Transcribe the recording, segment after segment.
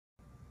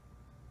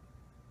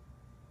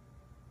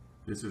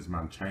This is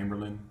my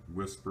Chamberlain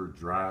Whisper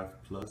Drive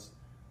Plus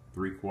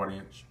 3/4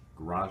 inch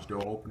garage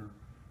door opener.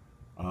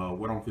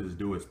 What I'm going to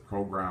do is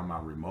program my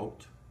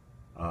remote.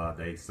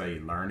 They say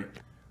learn it,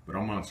 but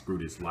I'm going to unscrew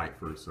this light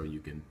first so you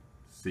can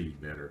see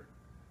better.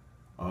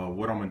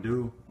 What I'm going to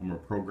do, I'm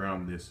going to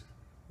program this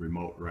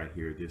remote right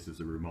here. This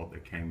is a remote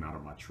that came out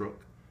of my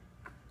truck.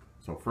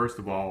 So first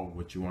of all,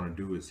 what you want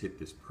to do is hit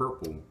this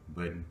purple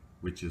button,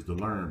 which is the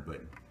learn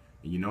button.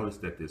 And you notice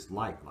that this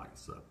light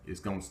lights up. It's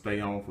going to stay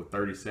on for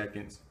 30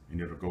 seconds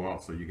and it'll go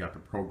off, so you got to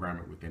program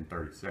it within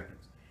 30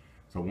 seconds.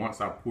 So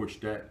once I push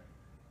that,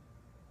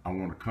 I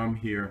want to come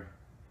here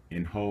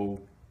and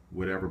hold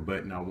whatever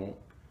button I want,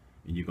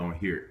 and you're going to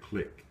hear it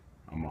click.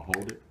 I'm going to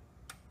hold it.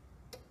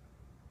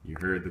 You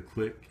heard the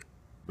click,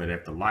 but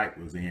if the light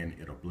was in,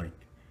 it'll blink.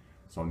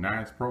 So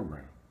now it's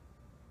programmed.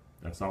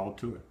 That's all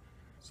to it.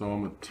 So I'm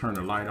going to turn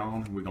the light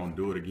on. We're going to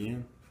do it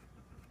again.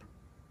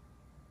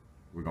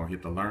 We're going to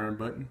hit the learn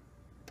button.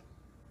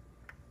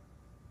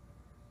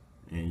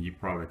 And you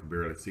probably can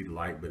barely see the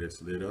light, but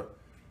it's lit up.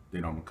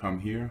 Then I'm going to come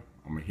here.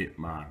 I'm going to hit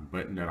my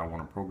button that I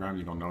want to program.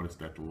 You're going to notice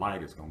that the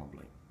light is going to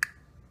blink.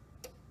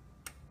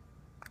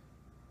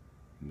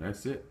 And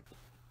that's it.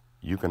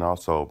 You can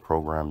also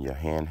program your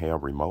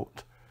handheld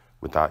remote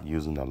without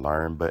using the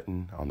learn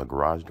button on the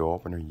garage door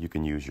opener. You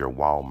can use your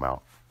wall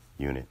mount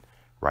unit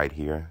right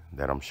here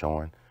that I'm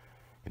showing.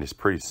 And it's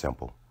pretty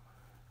simple.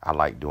 I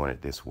like doing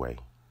it this way.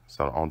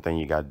 So the only thing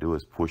you got to do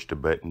is push the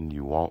button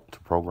you want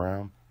to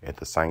program. At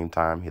the same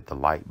time, hit the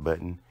light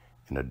button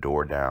and the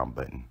door down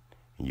button.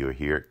 And you'll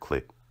hear it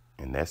click.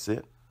 And that's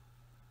it.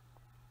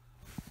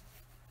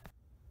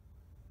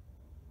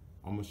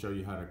 I'm going to show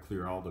you how to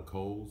clear all the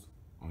codes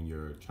on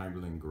your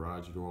Chamberlain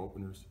garage door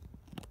openers.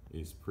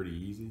 It's pretty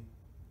easy,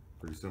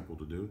 pretty simple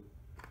to do.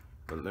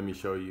 But let me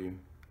show you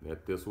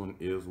that this one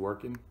is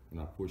working.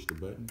 And I push the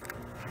button.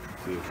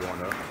 See it's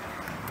going up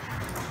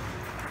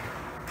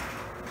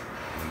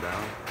and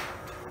down.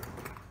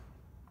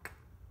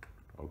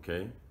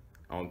 Okay.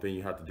 Only thing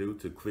you have to do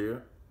to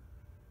clear,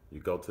 you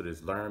go to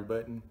this learn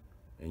button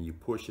and you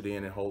push it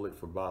in and hold it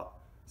for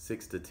about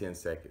 6 to 10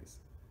 seconds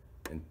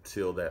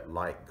until that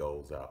light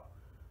goes out.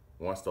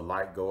 Once the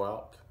light go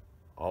out,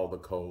 all the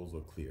codes are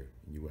clear.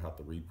 You will have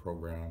to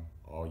reprogram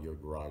all your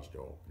garage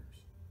door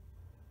openers.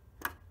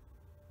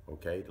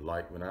 Okay, the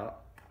light went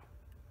out.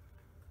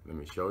 Let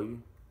me show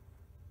you.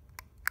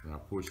 When I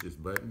push this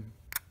button,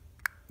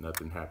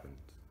 nothing happens.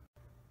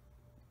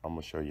 I'm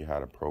going to show you how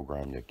to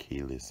program your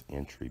keyless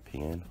entry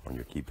pin on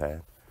your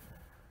keypad.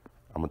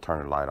 I'm going to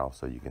turn the light off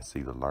so you can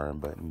see the learn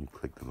button. You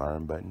click the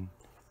learn button.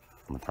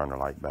 I'm going to turn the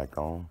light back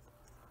on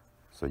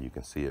so you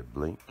can see it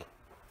blink.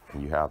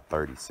 And you have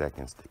 30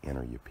 seconds to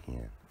enter your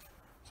pin.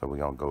 So we're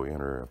going to go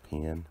enter a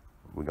pin.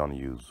 We're going to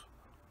use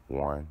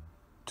 1,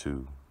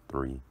 2,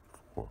 3,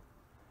 4.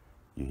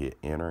 You hit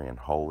enter and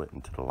hold it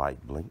until the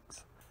light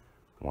blinks.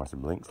 Once it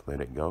blinks, let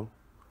it go.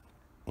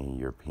 And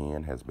your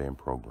pin has been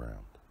programmed.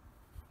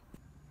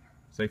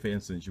 Say for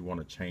instance, you want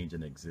to change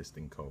an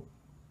existing code.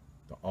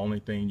 The only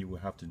thing you will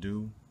have to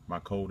do, my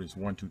code is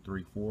 1, 2,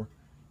 3, 4.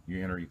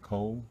 You enter your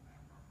code,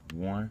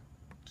 1,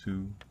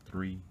 2,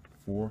 3,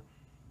 4.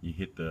 You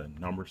hit the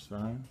number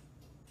sign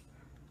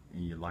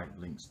and your light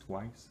blinks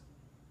twice.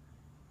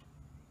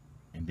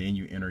 And then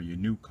you enter your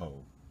new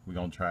code. We're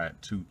going to try it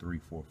 2, 3,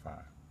 4, 5.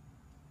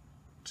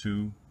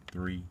 2,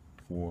 3,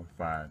 4,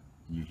 5.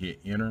 You hit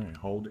enter and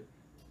hold it.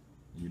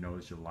 You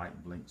notice your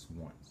light blinks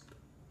once.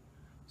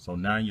 So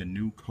now your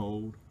new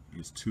code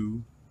is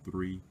 2,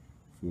 3,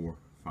 4,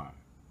 5.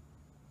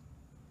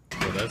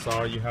 So that's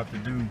all you have to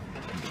do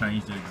to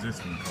change the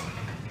existing code.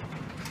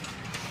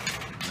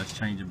 Let's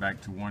change it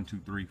back to 1, 2,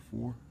 3,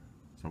 4.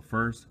 So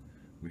first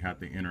we have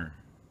to enter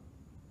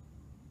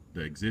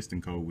the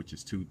existing code, which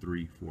is 2,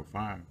 3, 4,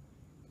 5.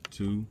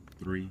 2,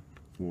 3,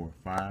 4,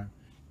 5.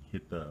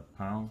 Hit the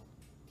pound.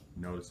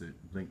 Notice it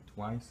blinked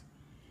twice.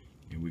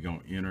 And we're going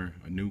to enter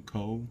a new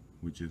code,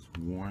 which is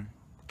 1,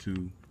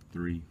 2,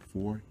 3,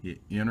 4.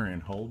 Hit enter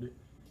and hold it,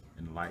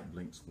 and the light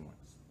blinks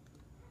once.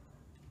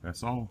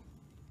 That's all.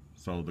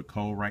 So the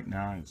code right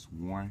now is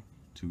 1,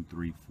 2,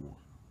 3, 4.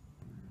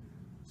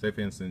 Say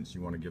for instance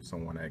you want to give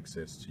someone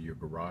access to your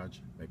garage,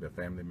 maybe a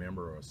family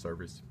member or a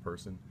service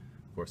person,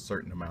 for a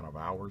certain amount of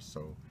hours.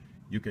 So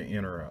you can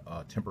enter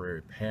a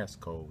temporary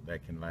passcode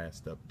that can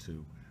last up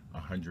to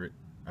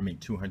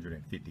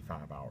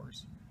 255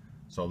 hours.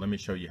 So let me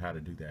show you how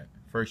to do that.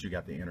 First, you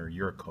got to enter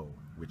your code,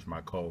 which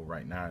my code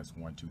right now is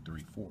 1, 2,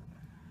 3, 4.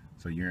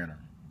 So you enter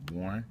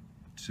 1,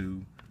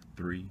 2,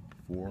 3,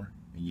 4,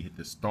 and you hit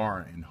the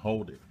star and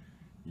hold it.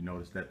 You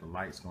notice that the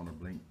light's going to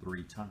blink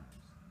 3 times.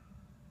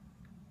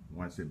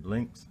 Once it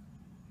blinks,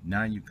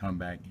 now you come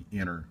back and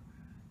enter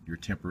your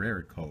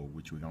temporary code,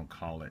 which we're going to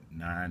call it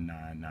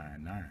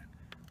 9999.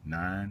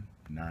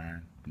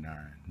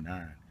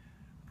 9999.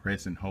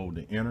 Press and hold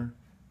the enter.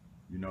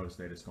 You notice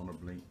that it's going to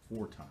blink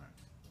 4 times.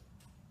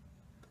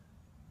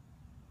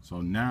 So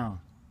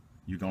now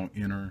you're going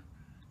to enter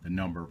the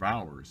number of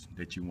hours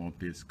that you want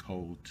this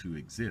code to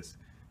exist.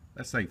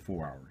 Let's say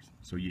 4 hours.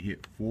 So you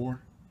hit 4,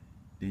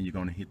 then you're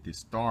going to hit this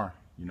star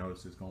You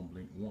notice it's gonna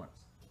blink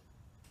once.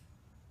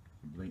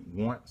 Blink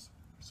once.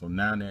 So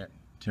now that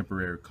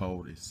temporary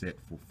code is set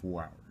for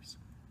 4 hours.